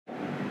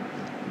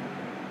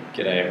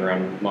G'day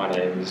everyone, my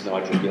name is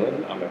Nigel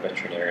Gillan. I'm a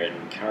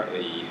veterinarian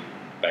currently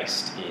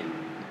based in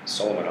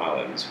Solomon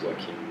Islands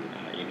working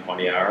in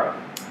Honiara.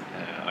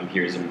 I'm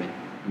here as a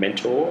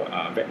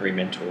veterinary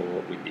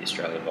mentor with the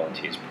Australian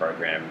Volunteers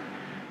Program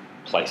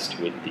placed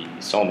with the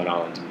Solomon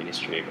Islands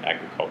Ministry of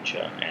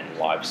Agriculture and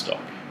Livestock.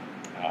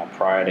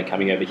 Prior to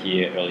coming over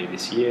here earlier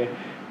this year,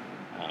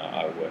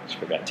 I worked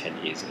for about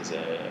 10 years as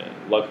a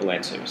local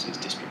land services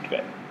district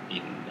vet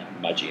in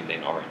Mudgee and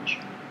then Orange.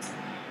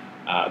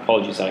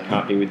 Apologies that I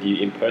can't be with you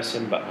in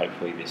person, but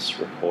hopefully this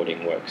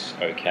recording works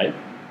okay.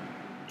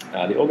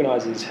 The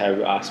organisers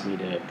have asked me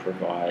to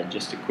provide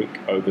just a quick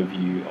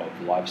overview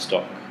of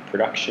livestock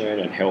production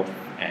and health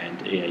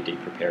and EAD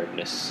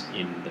preparedness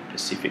in the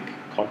Pacific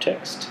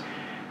context.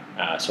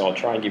 So I'll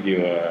try and give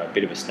you a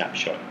bit of a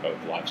snapshot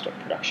of livestock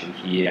production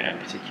here and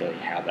particularly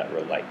how that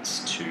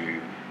relates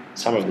to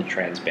some of the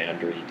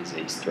transboundary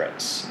disease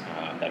threats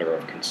that are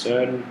of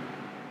concern,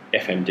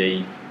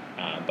 FMD,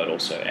 but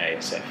also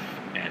ASF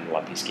and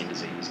lumpy skin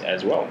disease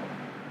as well.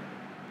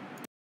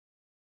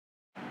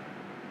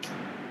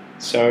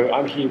 So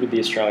I'm here with the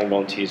Australian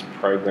Volunteers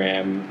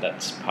Program.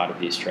 That's part of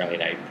the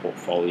Australian Aid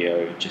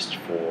portfolio just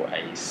for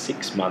a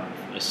 6-month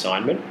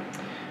assignment.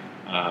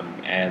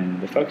 And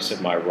the focus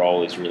of my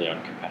role is really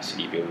on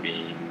capacity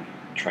building,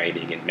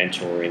 training and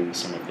mentoring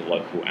some of the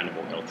local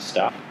animal health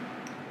staff.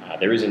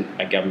 There isn't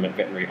a government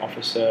veterinary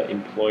officer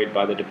employed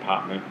by the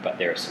department, but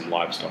there are some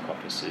livestock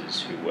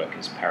officers who work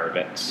as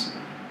paravets.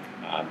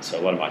 So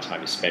a lot of my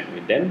time is spent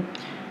with them,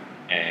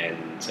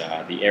 and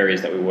the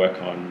areas that we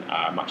work on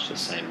are much the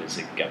same as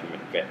a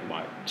government vet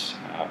might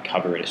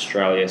cover in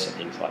Australia, so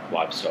things like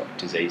livestock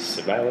disease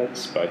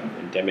surveillance, both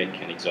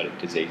endemic and exotic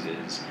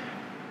diseases,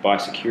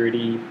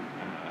 biosecurity,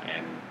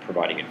 and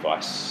providing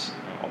advice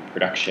on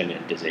production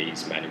and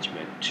disease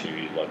management to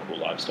local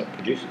livestock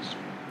producers.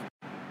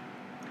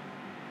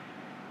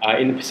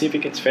 In the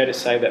Pacific, it's fair to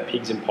say that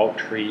pigs and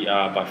poultry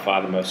are by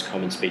far the most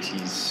common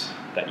species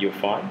that you'll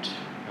find.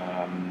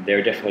 There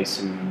are definitely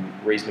some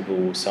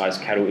reasonable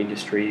sized cattle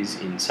industries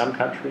in some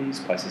countries,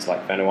 places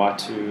like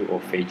Vanuatu or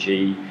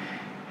Fiji,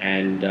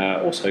 and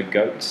also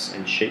goats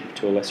and sheep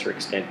to a lesser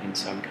extent in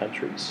some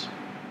countries.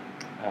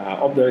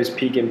 Of those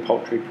pig and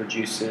poultry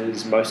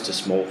producers, most are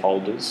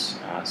smallholders,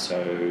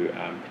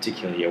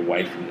 particularly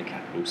away from the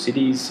capital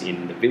cities.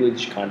 In the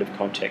village kind of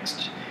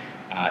context,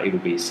 it'll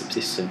be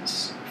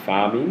subsistence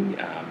farming,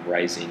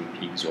 raising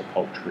pigs or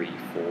poultry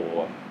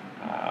for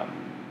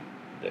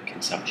the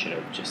consumption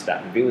of just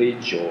that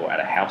village or at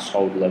a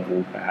household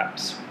level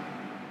perhaps.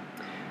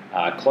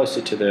 Closer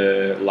to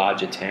the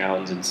larger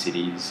towns and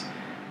cities,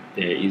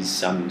 there is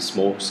some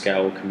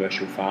small-scale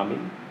commercial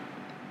farming.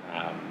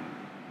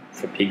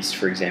 For pigs,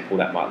 for example,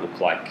 that might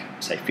look like,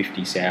 say,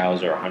 50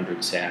 sows or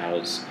 100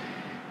 sows.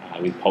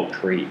 With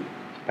poultry,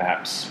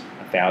 perhaps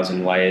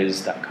 1,000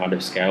 layers, that kind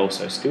of scale.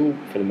 So still,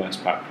 for the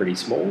most part, pretty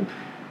small,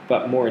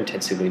 but more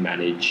intensively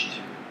managed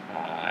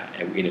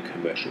in a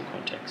commercial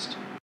context.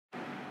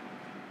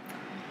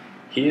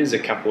 Here's a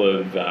couple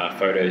of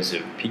photos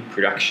of pig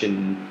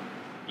production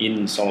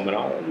in Solomon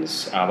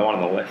Islands. The one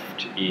on the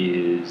left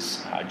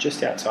is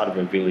just outside of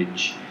a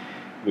village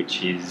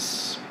which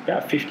is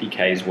about 50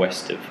 k's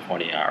west of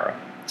Honiara.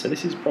 So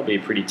this is probably a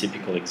pretty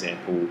typical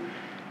example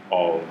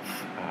of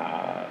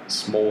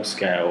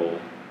small-scale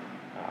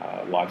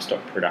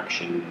livestock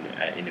production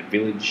in a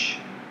village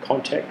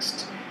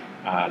context.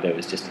 There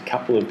was just a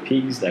couple of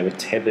pigs. They were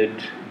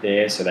tethered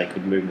there so they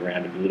could move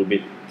around a little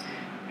bit,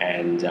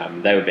 and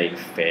they were being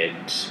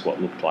fed what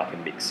looked like a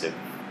mix of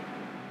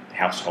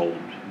household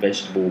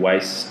vegetable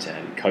waste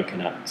and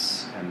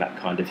coconuts and that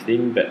kind of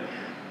thing, but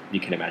you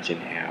can imagine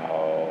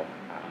how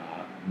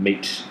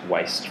meat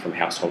waste from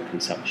household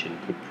consumption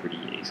could pretty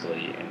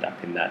easily end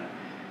up in that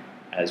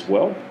as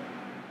well.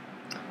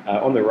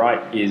 On the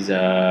right is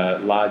a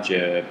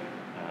larger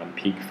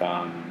pig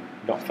farm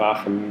not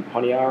far from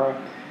Honiara.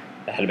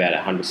 They had about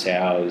 100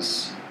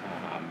 sows.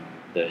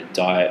 The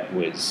diet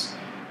was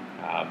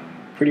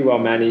pretty well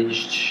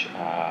managed.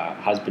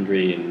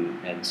 Husbandry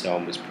and so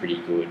on was pretty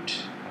good.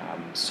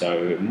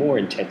 So more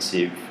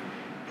intensive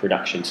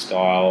production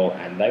style,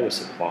 and they were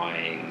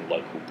supplying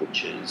local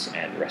butchers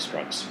and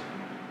restaurants.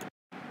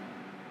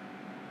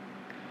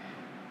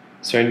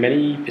 So in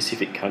many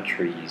Pacific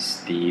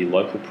countries, the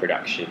local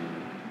production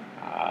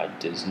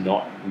does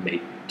not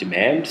meet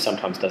demand,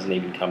 sometimes doesn't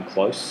even come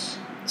close.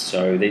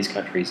 So these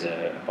countries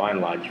are by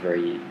and large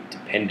very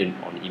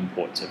dependent on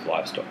imports of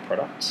livestock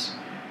products.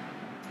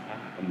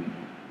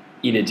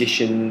 In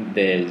addition,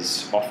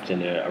 there's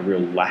often a real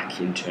lack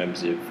in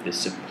terms of the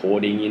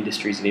supporting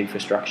industries and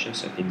infrastructure,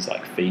 so things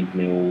like feed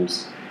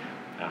mills,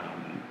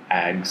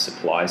 ag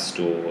supply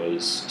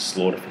stores,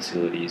 slaughter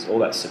facilities, all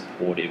that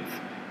supportive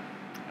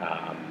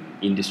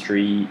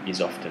industry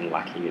is often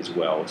lacking as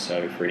well.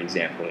 So for an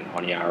example, in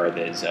Honiara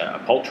there's a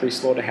poultry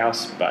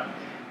slaughterhouse, but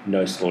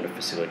no slaughter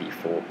facility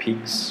for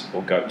pigs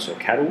or goats or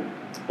cattle.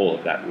 All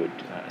of that would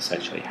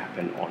essentially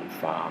happen on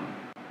farm.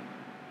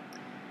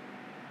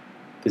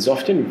 There's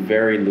often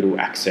very little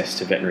access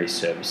to veterinary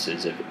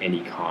services of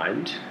any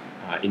kind.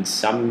 In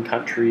some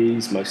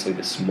countries, mostly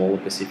the smaller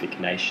Pacific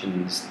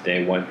nations,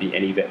 there won't be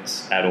any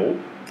vets at all.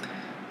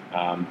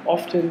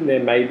 Often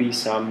there may be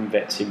some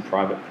vets in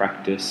private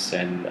practice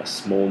and a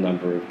small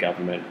number of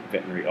government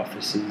veterinary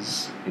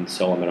offices. In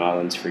Solomon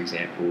Islands, for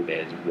example,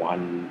 there's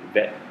one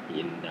vet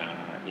in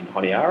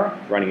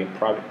Honiara running a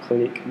private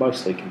clinic,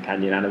 mostly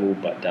companion animal,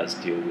 but does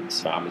deal with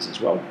farmers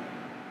as well.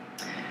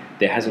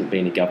 There hasn't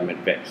been a government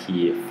vet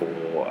here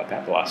for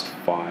about the last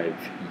 5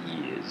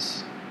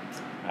 years.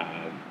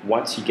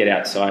 Once you get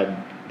outside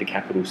the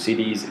capital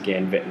cities,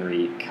 again,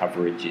 veterinary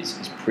coverage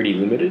is pretty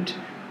limited.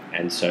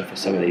 And so for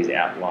some of these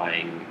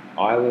outlying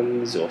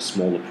islands or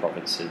smaller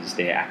provinces,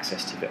 their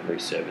access to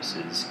veterinary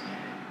services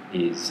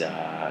is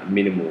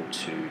minimal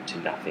to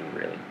nothing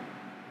really.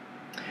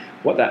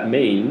 What that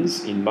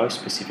means in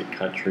most Pacific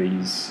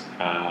countries,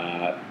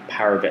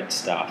 paravet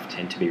staff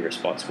tend to be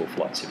responsible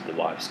for lots of the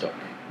livestock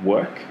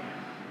work.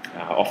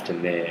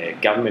 Often they're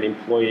government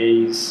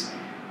employees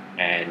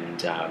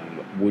and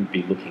would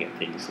be looking at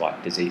things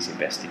like disease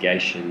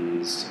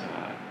investigations,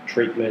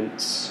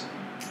 treatments,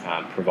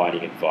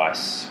 providing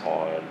advice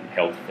on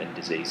health and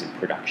disease and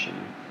production.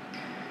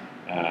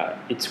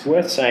 It's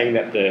worth saying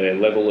that the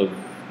level of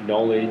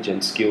knowledge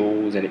and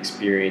skills and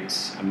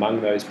experience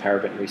among those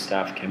paraveterinary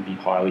staff can be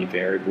highly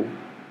variable.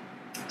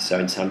 So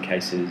in some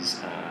cases,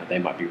 they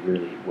might be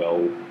really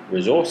well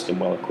resourced and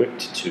well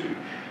equipped to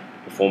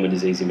perform a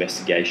disease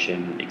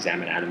investigation,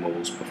 examine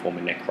animals, perform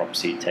a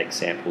necropsy, take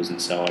samples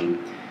and so on.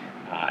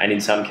 And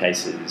in some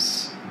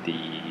cases,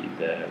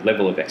 the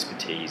level of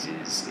expertise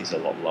is a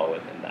lot lower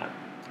than that.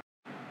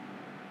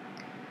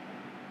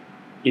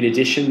 In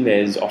addition,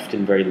 there's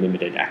often very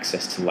limited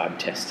access to lab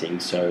testing.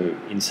 So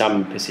in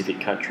some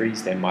Pacific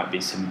countries, there might be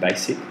some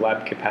basic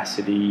lab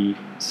capacity,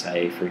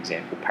 say, for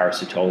example,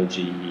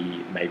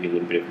 parasitology, maybe a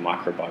little bit of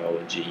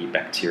microbiology,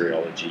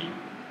 bacteriology,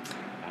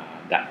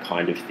 that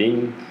kind of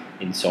thing.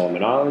 In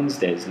Solomon Islands,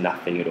 there's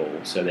nothing at all.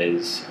 So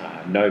there's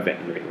no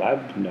veterinary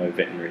lab, no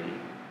veterinary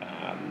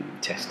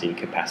testing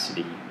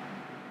capacity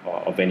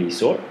of any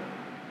sort.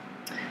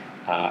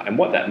 And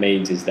what that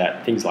means is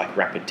that things like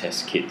rapid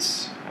test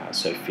kits,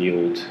 so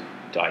field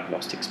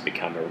diagnostics,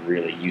 become a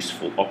really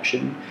useful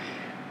option.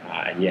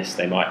 And yes,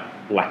 they might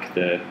lack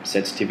the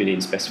sensitivity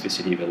and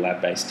specificity of a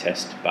lab-based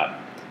test, but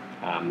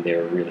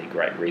they're a really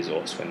great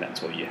resource when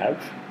that's all you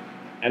have.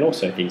 And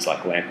also things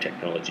like LAMP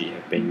technology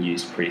have been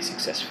used pretty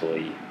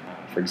successfully,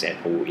 for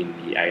example, in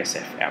the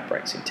ASF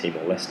outbreaks in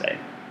Timor-Leste.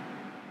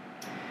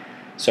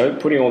 So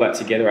putting all that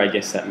together, I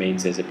guess that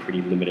means there's a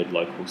pretty limited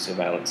local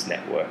surveillance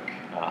network,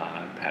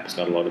 perhaps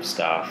not a lot of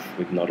staff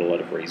with not a lot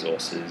of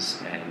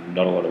resources and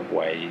not a lot of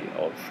way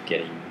of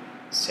getting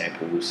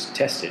samples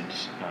tested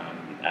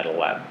at a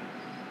lab.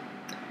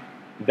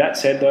 That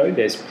said though,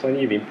 there's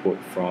plenty of input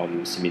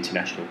from some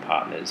international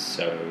partners,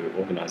 so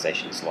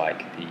organisations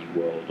like the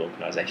World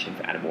Organization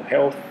for Animal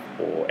Health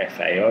or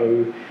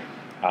FAO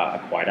are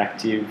quite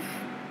active,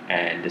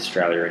 and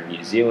Australia and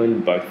New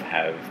Zealand both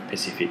have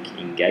Pacific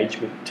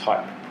engagement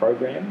type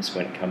programs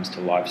when it comes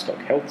to livestock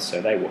health, so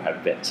they will have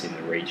vets in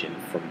the region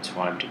from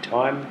time to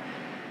time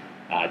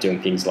doing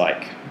things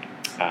like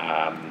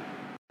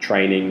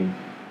training,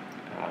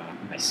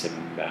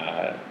 some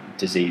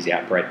disease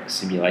outbreak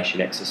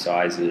simulation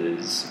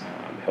exercises,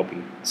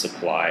 helping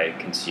supply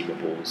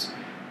consumables,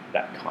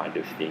 that kind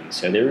of thing.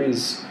 So there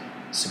is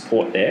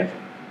support there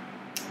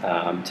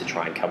to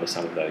try and cover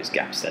some of those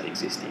gaps that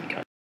exist in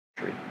country.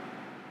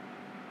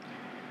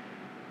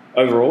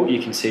 Overall, you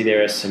can see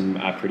there are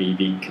some pretty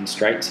big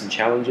constraints and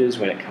challenges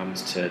when it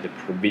comes to the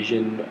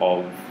provision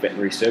of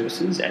veterinary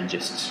services and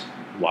just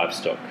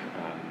livestock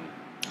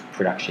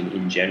production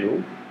in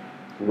general.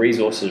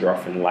 Resources are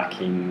often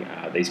lacking.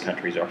 These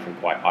countries are often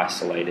quite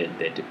isolated.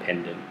 They're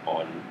dependent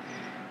on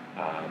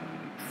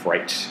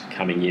freight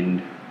coming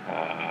in,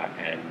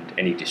 and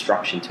any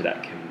disruption to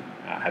that can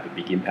have a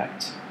big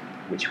impact,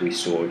 which we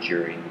saw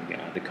during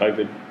the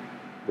COVID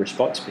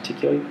response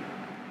particularly.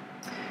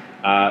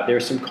 There are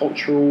some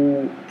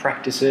cultural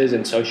practices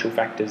and social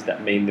factors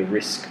that mean the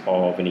risk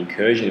of an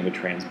incursion of a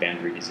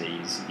transboundary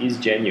disease is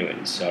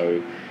genuine.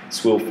 So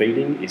swill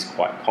feeding is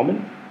quite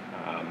common,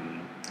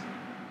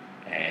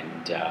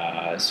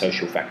 and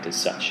social factors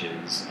such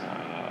as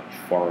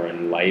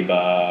foreign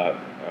labour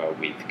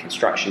with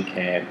construction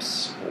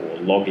camps or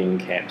logging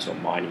camps or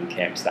mining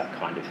camps, that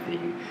kind of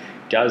thing,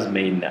 does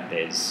mean that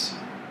there's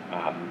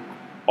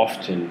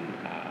often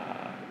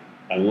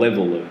a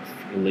level of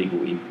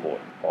illegal import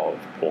of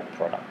pork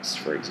products,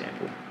 for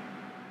example.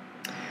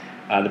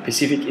 The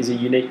Pacific is a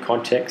unique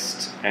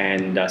context,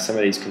 and some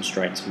of these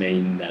constraints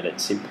mean that it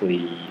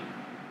simply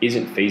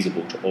isn't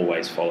feasible to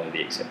always follow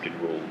the accepted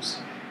rules.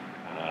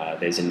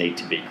 There's a need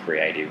to be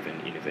creative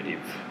and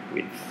innovative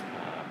with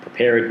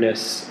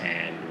preparedness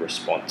and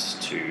response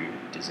to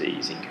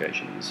disease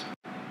incursions.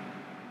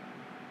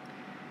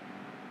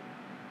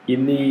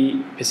 In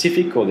the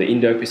Pacific, or the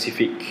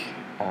Indo-Pacific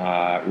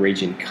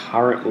region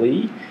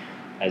currently,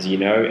 as you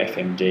know,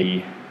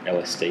 FMD,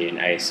 LSD and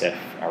ASF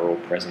are all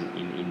present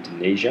in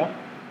Indonesia.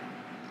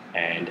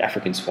 And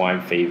African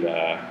swine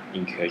fever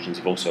incursions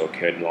have also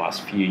occurred in the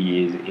last few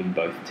years in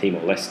both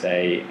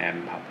Timor-Leste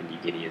and Papua New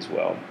Guinea as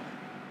well.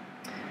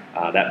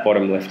 That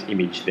bottom left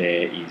image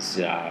there is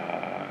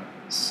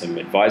some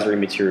advisory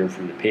material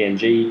from the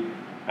PNG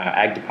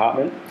Ag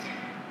Department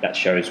that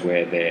shows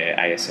where their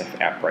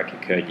ASF outbreak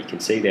occurred. You can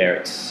see there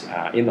it's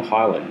in the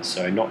highlands,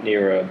 so not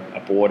near a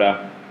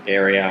border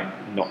area,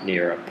 not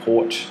near a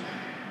port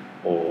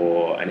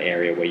or an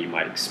area where you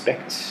might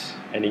expect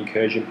an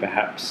incursion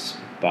perhaps,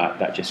 but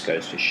that just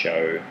goes to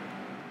show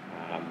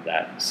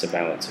that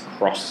surveillance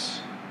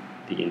across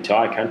the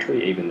entire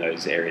country, even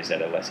those areas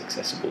that are less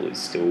accessible, is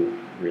still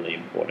really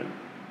important.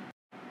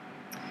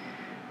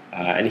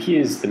 And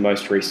here's the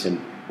most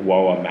recent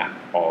WOA map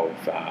of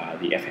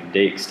the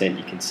FMD extent.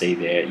 You can see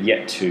there,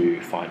 yet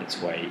to find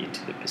its way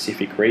into the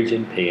Pacific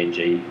region.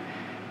 PNG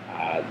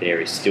there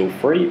is still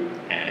free,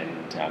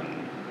 and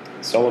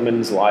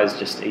Solomons lies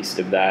just east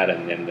of that,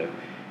 and then the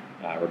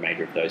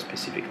remainder of those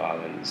Pacific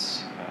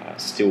islands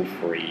still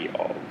free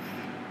of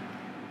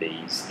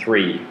these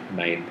three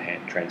main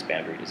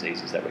transboundary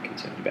diseases that we're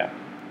concerned about.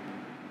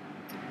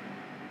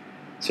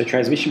 So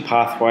transmission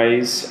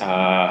pathways,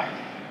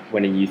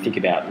 when you think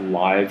about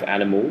live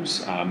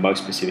animals,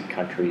 most Pacific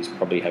countries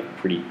probably have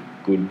pretty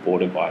good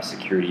border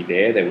biosecurity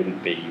there. There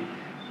wouldn't be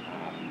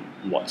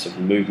lots of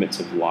movements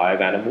of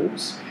live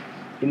animals.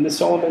 In the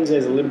Solomons,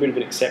 there's a little bit of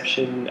an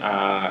exception.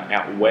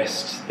 Out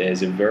west,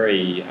 there's a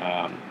very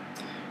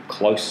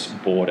close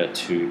border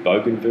to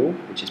Bougainville,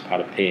 which is part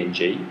of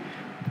PNG.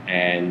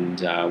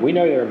 And we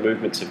know there are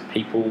movements of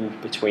people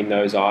between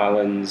those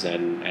islands,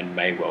 and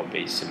may well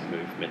be some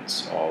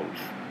movements of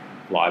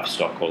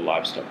livestock or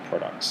livestock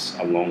products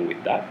along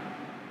with that.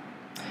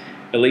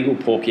 Illegal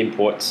pork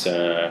imports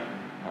are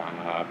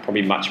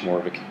probably much more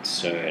of a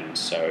concern.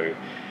 So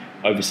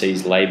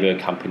overseas labour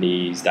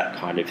companies, that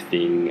kind of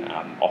thing,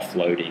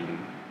 offloading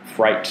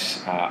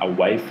freight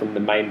away from the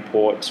main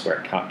ports where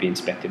it can't be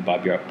inspected by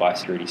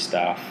biosecurity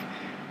staff,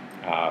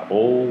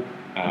 all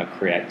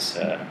creates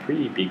a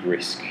pretty big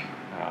risk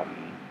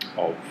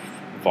of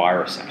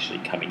virus actually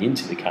coming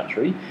into the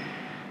country,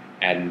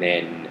 and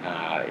then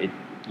it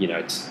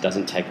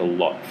doesn't take a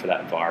lot for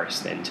that virus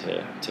then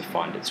to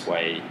find its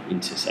way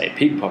into, say, a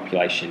pig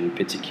population,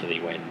 particularly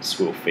when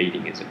swill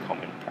feeding is a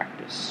common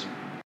practice.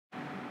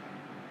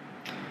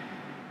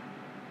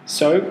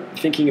 So,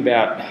 thinking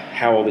about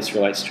how all this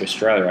relates to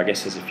Australia, I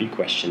guess there's a few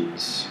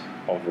questions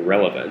of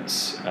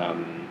relevance.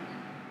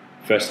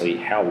 Firstly,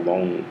 how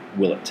long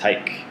will it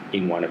take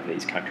in one of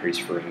these countries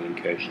for an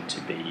incursion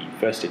to be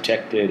first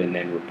detected and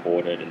then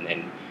reported and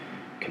then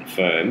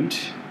confirmed?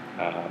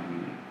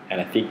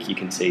 And I think you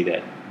can see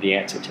that the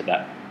answer to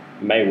that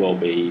may well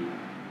be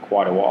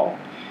quite a while,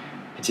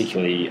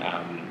 particularly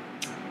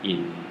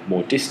in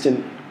more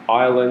distant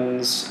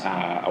islands,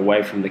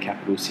 away from the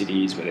capital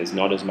cities where there's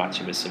not as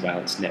much of a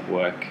surveillance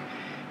network.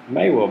 It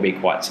may well be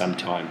quite some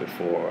time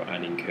before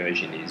an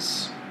incursion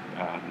is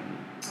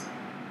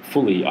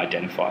fully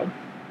identified.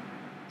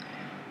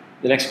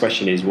 The next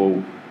question is,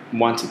 well,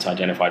 once it's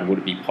identified, would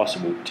it be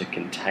possible to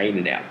contain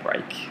an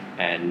outbreak?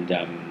 And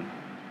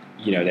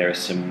there are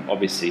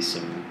obviously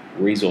some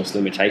resource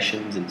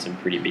limitations and some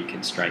pretty big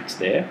constraints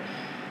there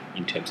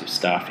in terms of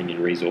staffing and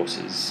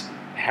resources.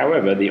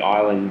 However, the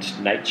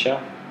island nature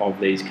of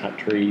these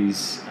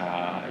countries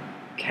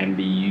can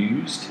be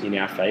used in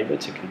our favour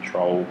to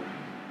control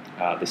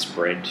the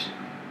spread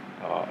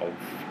of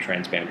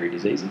transboundary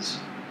diseases.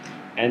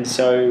 And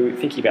so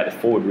thinking about the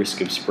forward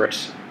risk of spread,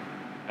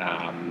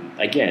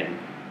 again,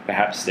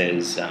 perhaps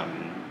there's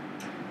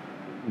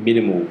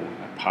minimal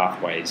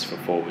pathways for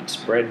forward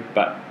spread,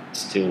 but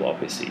still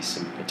obviously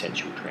some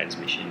potential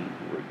transmission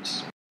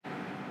routes.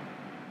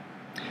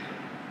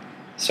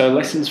 So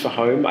lessons for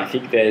home, I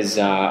think there's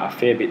a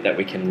fair bit that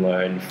we can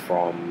learn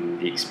from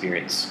the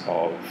experience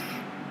of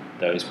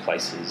those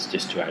places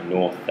just to our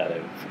north that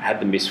have had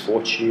the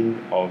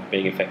misfortune of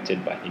being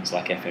affected by things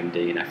like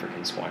FMD and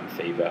African swine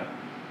fever.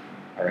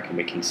 I reckon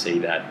we can see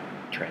that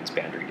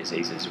transboundary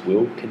diseases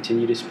will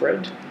continue to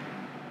spread.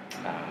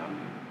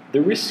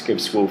 The risk of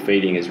swill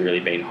feeding has really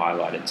been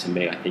highlighted to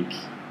me. I think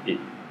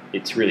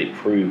it's really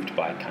proved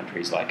by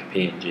countries like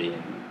PNG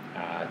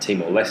and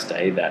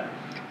Timor-Leste that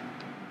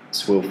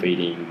swill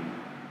feeding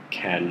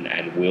can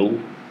and will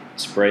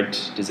spread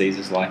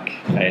diseases like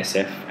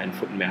ASF and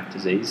foot and mouth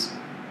disease.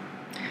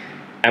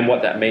 And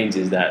what that means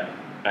is that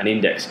an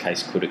index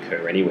case could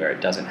occur anywhere.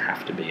 It doesn't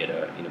have to be in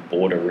a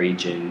border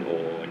region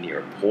or near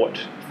a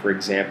port, for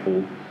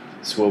example.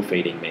 Swill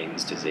feeding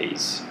means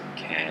disease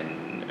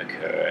can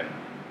occur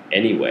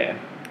anywhere,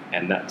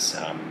 and that's,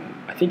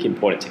 I think,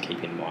 important to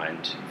keep in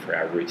mind for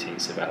our routine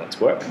surveillance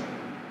work.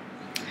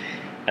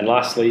 And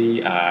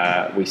lastly,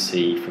 we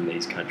see from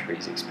these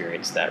countries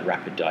experience that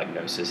rapid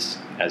diagnosis,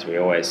 as we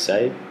always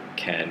say,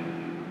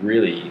 can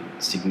really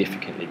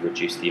significantly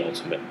reduce the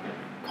ultimate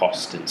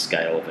cost and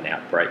scale of an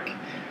outbreak.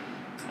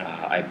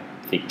 I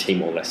think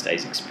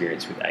Timor-Leste's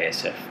experience with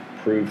ASF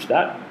proved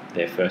that.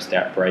 Their first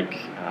outbreak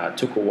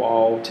took a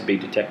while to be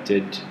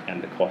detected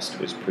and the cost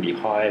was pretty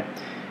high.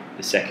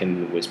 The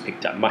second was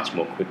picked up much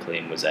more quickly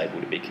and was able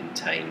to be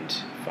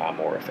contained far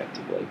more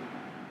effectively.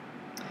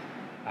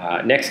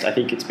 Next, I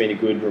think it's been a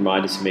good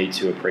reminder to me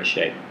to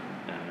appreciate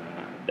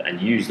and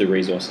use the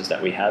resources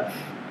that we have.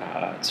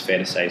 It's fair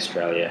to say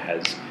Australia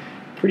has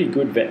a pretty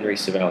good veterinary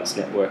surveillance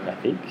network, I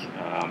think,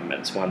 and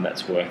it's one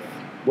that's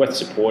worth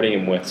supporting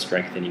and worth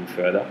strengthening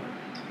further.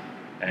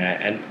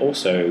 And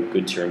also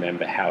good to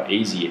remember how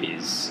easy it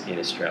is in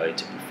Australia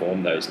to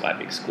perform those lab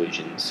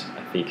exclusions.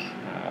 I think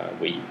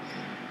we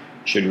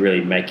should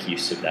really make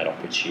use of that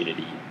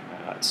opportunity.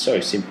 It's so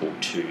simple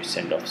to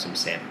send off some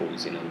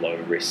samples in a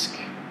low-risk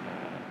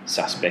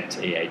suspect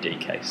EAD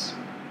case.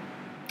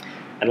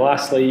 And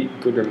lastly,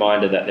 good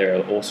reminder that there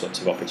are all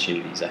sorts of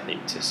opportunities, I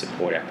think, to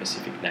support our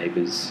Pacific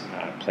neighbours.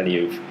 Plenty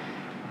of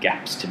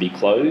gaps to be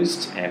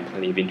closed and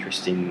plenty of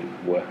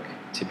interesting work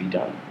to be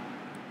done.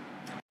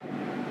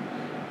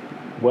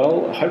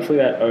 Well, hopefully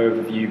that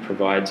overview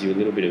provides you a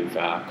little bit of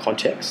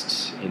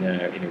context in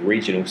a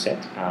regional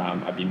set.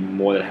 I'd be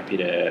more than happy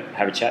to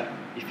have a chat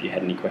if you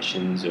had any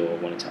questions or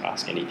wanted to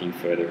ask anything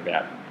further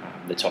about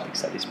the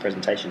topics that this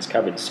presentation's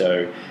covered.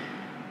 So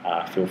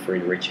feel free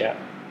to reach out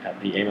at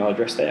the email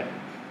address there.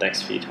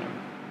 Thanks for your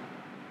time.